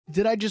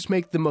did I just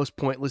make the most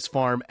pointless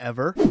farm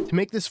ever? To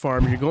make this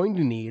farm, you're going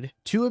to need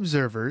 2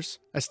 observers,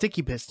 a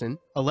sticky piston,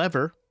 a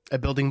lever, a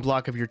building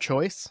block of your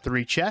choice,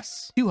 3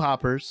 chests, 2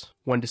 hoppers,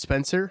 1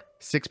 dispenser,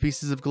 6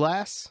 pieces of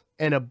glass,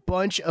 and a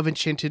bunch of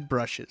enchanted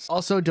brushes.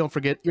 Also, don't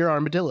forget your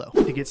armadillo.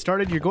 To get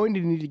started, you're going to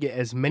need to get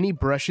as many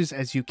brushes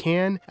as you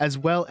can, as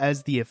well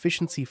as the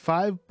Efficiency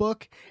 5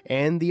 book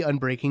and the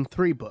Unbreaking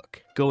 3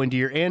 book. Go into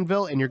your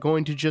anvil and you're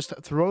going to just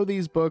throw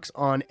these books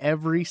on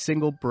every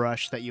single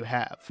brush that you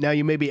have. Now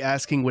you may be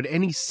asking, would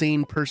any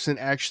sane person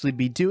actually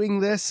be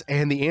doing this?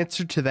 And the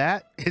answer to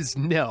that is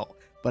no.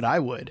 But I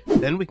would.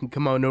 Then we can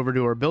come on over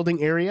to our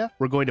building area.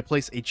 We're going to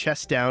place a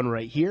chest down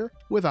right here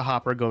with a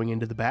hopper going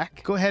into the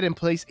back. Go ahead and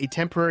place a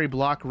temporary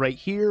block right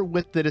here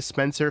with the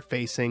dispenser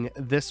facing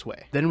this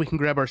way. Then we can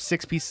grab our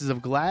 6 pieces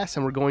of glass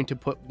and we're going to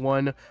put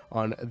 1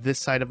 on this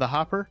side of the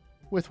hopper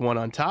with 1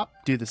 on top.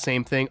 Do the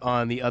same thing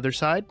on the other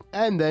side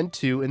and then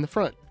 2 in the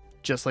front.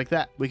 Just like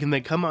that. We can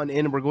then come on in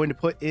and we're going to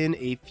put in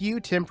a few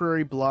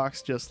temporary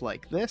blocks just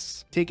like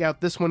this. Take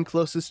out this one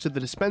closest to the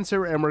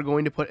dispenser and we're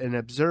going to put an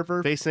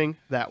observer facing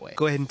that way.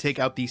 Go ahead and take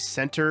out the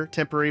center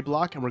temporary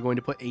block and we're going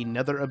to put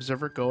another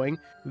observer going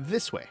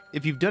this way.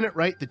 If you've done it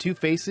right, the 2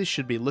 faces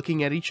should be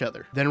looking at each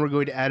other. Then we're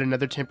going to add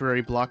another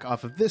temporary block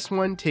off of this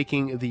one,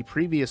 taking the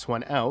previous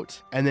one out,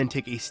 and then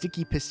take a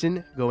sticky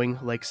piston going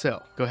like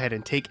so. Go ahead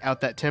and take out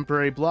that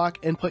temporary block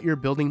and put your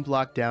building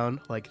block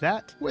down like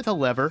that with a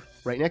lever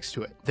right next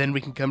to it. Then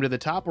we can come to the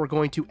top. We're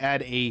going to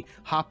add a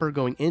hopper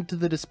going into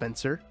the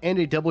dispenser and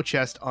a double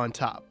chest on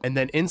top. And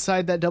then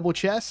inside that double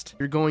chest,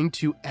 you're going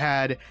to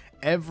add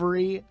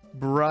every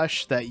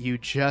brush that you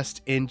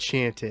just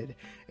enchanted.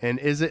 And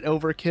is it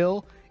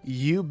overkill?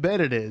 You bet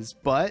it is.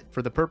 But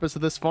for the purpose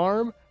of this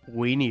farm,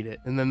 we need it.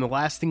 And then the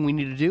last thing we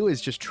need to do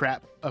is just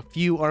trap a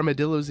few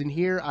armadillos in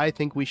here. I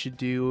think we should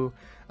do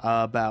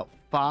about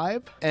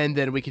 5, and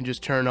then we can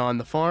just turn on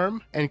the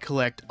farm and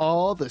collect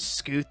all the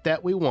scute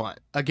that we want.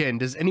 Again,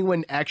 does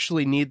anyone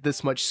actually need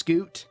this much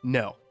scute?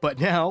 No. But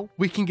now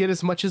we can get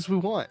as much as we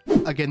want.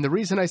 Again, the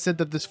reason I said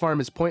that this farm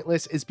is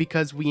pointless is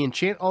because we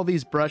enchant all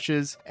these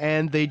brushes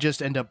and they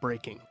just end up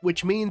breaking,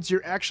 which means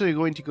you're actually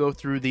going to go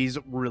through these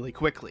really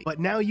quickly. But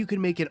now you can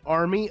make an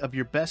army of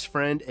your best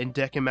friend and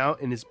deck him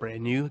out in his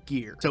brand new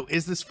gear. So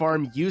is this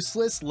farm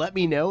useless? Let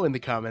me know in the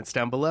comments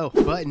down below.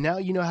 But now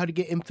you know how to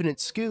get infinite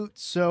scute,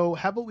 so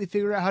how about we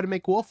figure out how to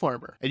make wolf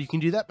armor? And you can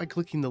do that by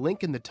clicking the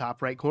link in the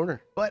top right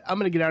corner. But I'm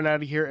gonna get on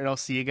out of here and I'll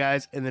see you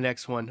guys in the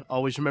next one.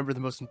 Always remember,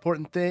 the most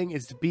important thing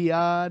is to be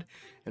odd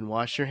and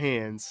wash your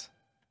hands.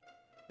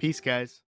 Peace, guys.